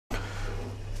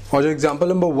और जो example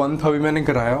number 1 था अभी मैंने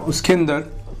कराया, उसके अंदर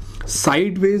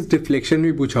साइडवेज डिफ्लेक्शन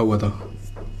भी पूछा हुआ था।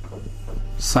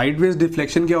 साइडवेज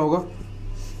डिफ्लेक्शन क्या होगा,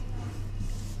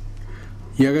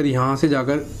 ये अगर यहां से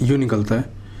जाकर यू निकलता है,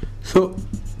 so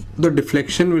the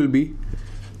deflection will be,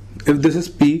 if this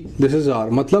is P this is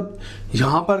R, मतलब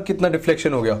यहां पर कितना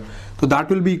डिफ्लेक्शन हो गया, तो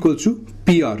that will be equals to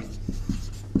PR,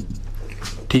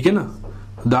 ठीक है ना,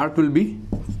 that will be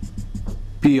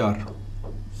PR।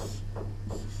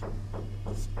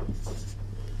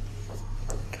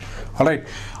 Alright,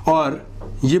 और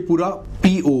ये पूरा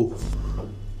PO,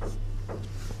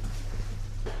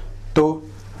 तो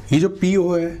ये जो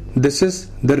PO है this is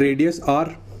the radius R,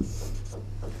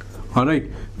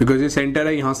 alright, because ये सेंटर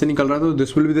है, यहां से निकल रहा है, तो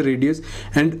this will be the radius,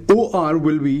 and OR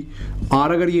will be,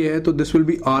 R अगर ये है तो this will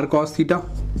be R cos theta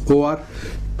OR,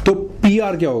 तो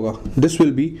PR क्या होगा, this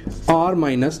will be R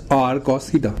minus R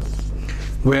cos theta,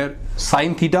 where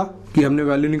sine theta की हमने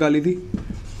वैल्यू निकाली थी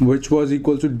which was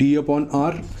equal to D upon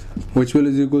R, which will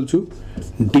is equal to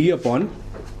D upon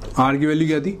R की value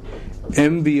क्या थी,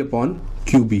 MV upon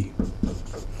QB,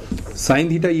 sine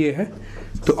theta ये है,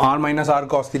 तो R minus R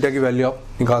cos theta की वैल्यू आप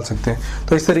निकाल सकते हैं।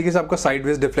 तो इस तरीके से आपका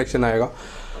साइडवेज डिफ्लेक्शन आएगा।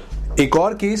 एक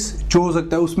और केस जो हो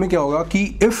सकता है उसमें क्या होगा कि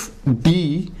if D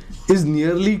is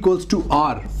nearly equals to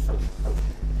R,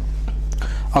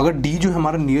 अगर D जो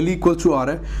हमारा नियरली इक्वल्स टू R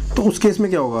है, तो उस केस में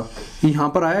क्या होगा, यहां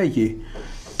पर आया ये,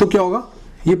 तो क्या होगा,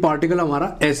 ये पार्टिकल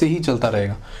हमारा ऐसे ही चलता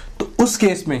रहेगा, तो उस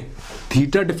केस में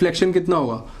थीटा डिफ्लेक्शन कितना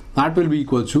होगा, that will be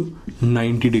equal to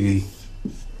 90 degree,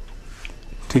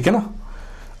 ठीक है ना।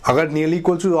 अगर नियरली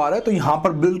इक्वल टू आ रहा है तो यहां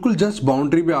पर बिल्कुल जस्ट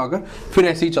बाउंड्री पे आकर फिर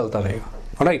ऐसे ही चलता रहेगा।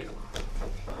 Alright,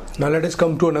 now let us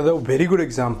come to another very good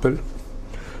example.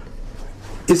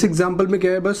 इस एग्जांपल में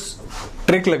क्या है, बस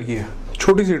ट्रिक लगी है,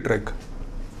 छोटी सी ट्रिक,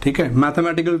 ठीक है,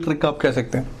 मैथमेटिकल ट्रिक आप कह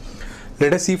सकते हैं।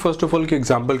 Let us C first of all कि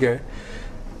एग्जांपल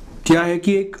क्या है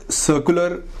कि एक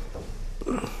सर्कुलर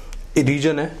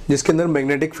रीजन है जिसके अंदर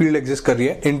मैग्नेटिक फील्ड एग्जिस्ट कर रही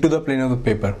है into the plane of the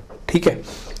paper, ठीक है।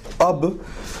 अब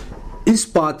इस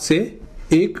पाथ से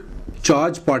एक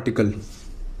चार्ज पार्टिकल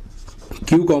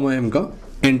Q, M का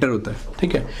एंटर होता है,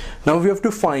 ठीक है। Now we have to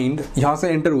find, यहां से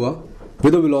एंटर हुआ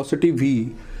with a velocity v,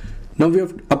 now we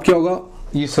have, अब क्या होगा,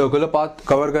 ये सर्कुलर पाथ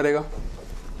कवर करेगा,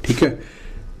 ठीक है,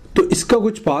 तो इसका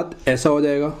कुछ पाथ ऐसा हो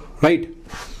जाएगा, राइट,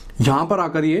 यहां पर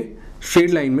आकर ये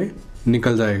स्ट्रेट लाइन में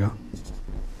निकल जाएगा।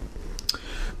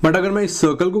 बट अगर मैं इस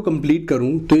सर्कल को कंप्लीट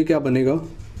करूं तो ये क्या बनेगा,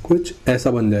 कुछ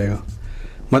ऐसा बन जाएगा,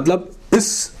 मतलब इस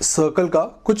सर्कल का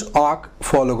कुछ आर्क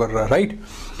फॉलो कर रहा है, राइट।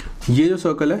 ये जो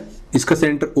सर्कल है इसका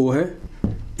सेंटर O है,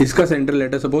 इसका सेंटर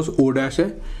लेटर सपोज O' है,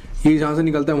 ये जहां से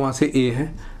निकलता है वहां से A है,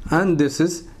 एंड दिस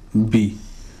इज B,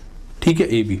 ठीक है,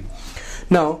 AB।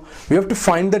 Now we have to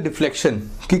find the deflection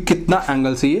कि कितना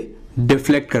एंगल से ये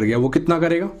डिफ्लेक्ट कर गया, वो कितना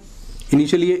करेगा।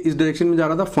 इनिशियली ये इस डायरेक्शन में जा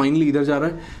रहा था, फाइनली इधर जा रहा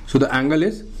है, so the angle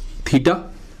is theta,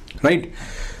 right.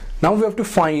 Now we have to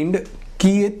find कि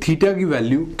ये थीटा की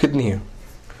वैल्यू कितनी है।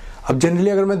 अब जनरली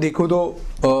अगर मैं देखूं तो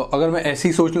अगर मैं ऐसे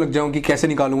ही सोचने लग जाऊं कि कैसे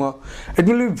निकालूंगा, it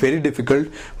will be very difficult.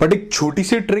 But एक छोटी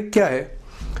सी ट्रिक क्या है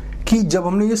कि जब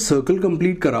हमने ये सर्कल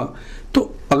कंप्लीट करा,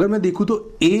 तो अगर मैं देखूं तो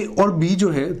A और B जो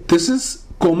है this is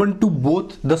common to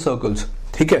both the circles,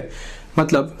 ठीक है।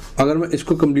 मतलब अगर मैं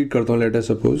इसको कंप्लीट करता हूं, लेट अस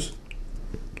सपोज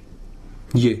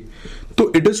ये,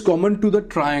 तो it is common to the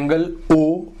triangle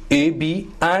OAB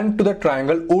and to the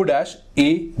triangle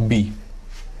O'AB,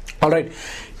 alright.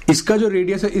 इसका जो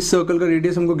रेडियस है, इस सर्कल का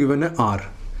रेडियस हमको गिवन है R,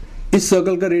 इस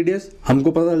सर्कल का रेडियस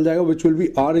हमको पता चल जाएगा which will be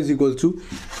R is equal to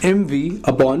MV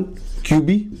upon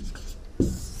QB,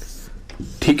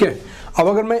 ठीक है। अब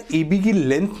अगर मैं AB की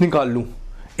लेंथ निकाल लूं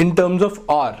इन टर्म्स ऑफ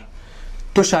R,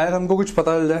 तो शायद हमको कुछ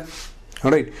पता चल जाए,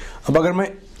 राइट। अब अगर मैं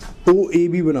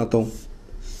OAB बनाता हूं,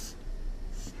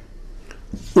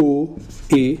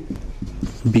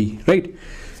 OAB, right,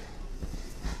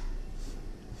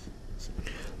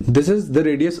 this is the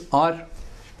radius R.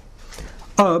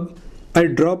 अब I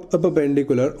drop a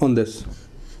perpendicular on this.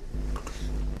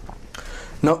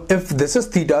 Now if this is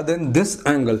theta, then this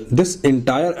angle, this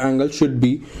entire angle should be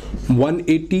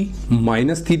 180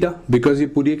 minus theta, because ये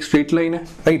पूरी एक straight line है,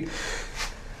 right?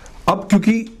 अब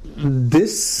क्योंकि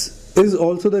this is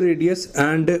also the radius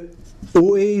and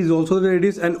OA is also the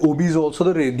radius and OB is also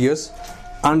the radius,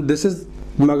 and this is,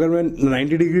 अगर मैं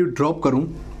 90 degree drop करूं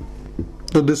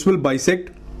तो this will bisect,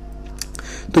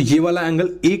 तो ये वाला एंगल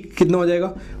एक कितना हो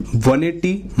जाएगा,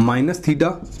 180 माइनस थीटा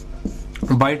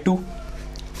बाय 2,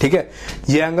 ठीक है।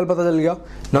 ये एंगल पता चल गया।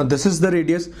 Now this is the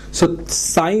radius, so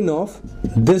sine of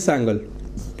this angle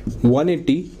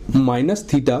 180 minus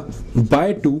theta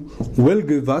by 2 will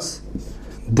give us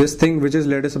this thing which is,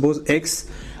 let us suppose x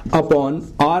upon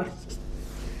r।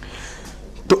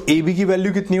 तो ए बी की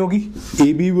value कितनी होगी,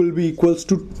 A B will be equals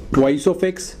to twice of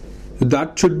x,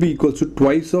 that should be equals to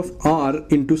twice of are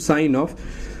into sine of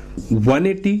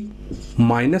 180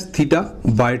 minus theta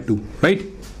by 2, right,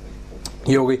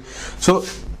 ये हो गई. So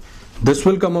this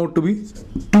will come out to be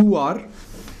 2r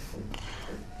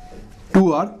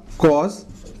cos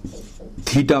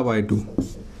theta by 2.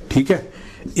 ठीक है,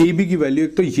 A B की value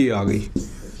एक तो ये आ गई.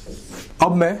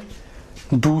 अब मैं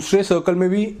दूसरे सर्कल में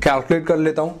भी कैलकुलेट कर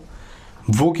लेता हूं.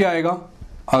 वो क्या आएगा,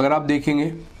 अगर आप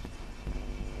देखेंगे,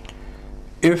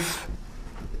 if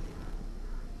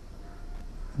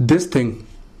this thing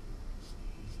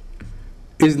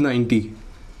is 90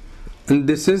 and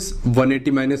this is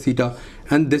 180 minus theta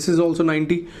and this is also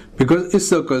 90 because इस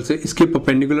सर्कल से इसके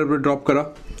परपेंडिकुलर पे ड्रॉप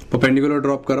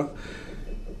करा,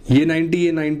 ये 90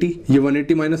 ये 90 ये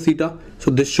 180 minus theta,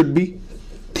 so this should be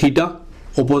theta.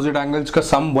 Opposite angles का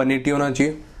सम 180 होना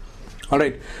चाहिए.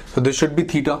 Alright, so this should be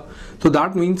theta. तो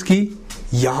दैट मीन्स कि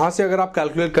यहां से अगर आप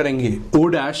कैलकुलेट करेंगे O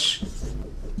dash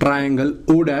triangle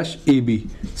O dash A B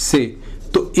से,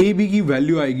 तो ए बी की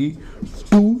वैल्यू आएगी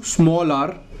 2 small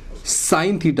are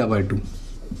sine theta by 2.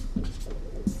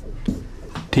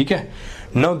 ठीक है,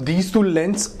 now these two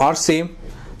lengths are same,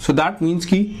 so that means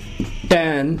कि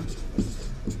tan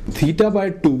थीटा बाय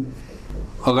 2,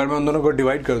 अगर मैं उन दोनों को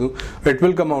डिवाइड कर दूं, it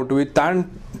will come out to be tan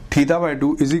theta by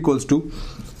 2 is equals to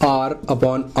r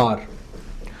upon r.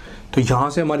 तो यहां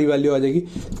से हमारी वैल्यू आ जाएगी,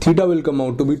 theta will come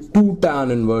out to be 2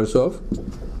 tan inverse of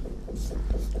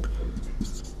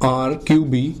r Q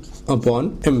B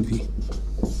upon M we.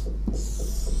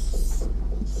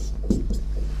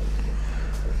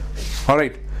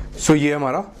 Alright, सो ये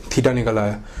हमारा theta निकल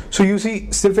आया. So you see,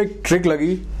 सिर्फ एक ट्रिक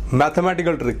लगी,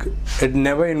 mathematical trick. It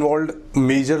never involved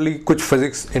majorly, कुछ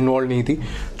फिजिक्स इन्वॉल्व नहीं थी,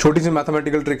 छोटी सी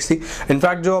मैथमेटिकल ट्रिक्स थी.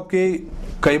 इनफैक्ट जो आपके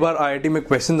कई बार आईआईटी में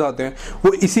क्वेश्चंस आते हैं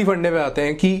वो इसी फंडे पे आते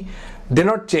हैं कि दे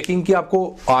नॉट चेकिंग कि आपको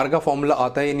आर का फॉर्मूला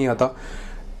आता है या नहीं आता,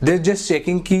 दे जस्ट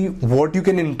चेकिंग कि व्हाट यू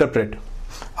कैन इंटरप्रेट.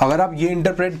 अगर आप ये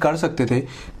इंटरप्रेट कर सकते थे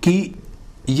कि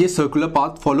ये सर्कुलर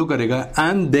पाथ फॉलो करेगा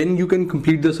and then you can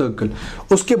complete the circle,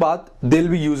 उसके बाद they will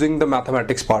be using the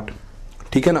mathematics part.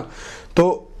 ठीक है ना.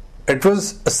 तो it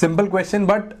was a simple question,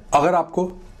 but अगर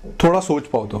आपको थोड़ा सोच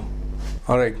पाओ तो.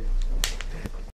 ऑलराइट.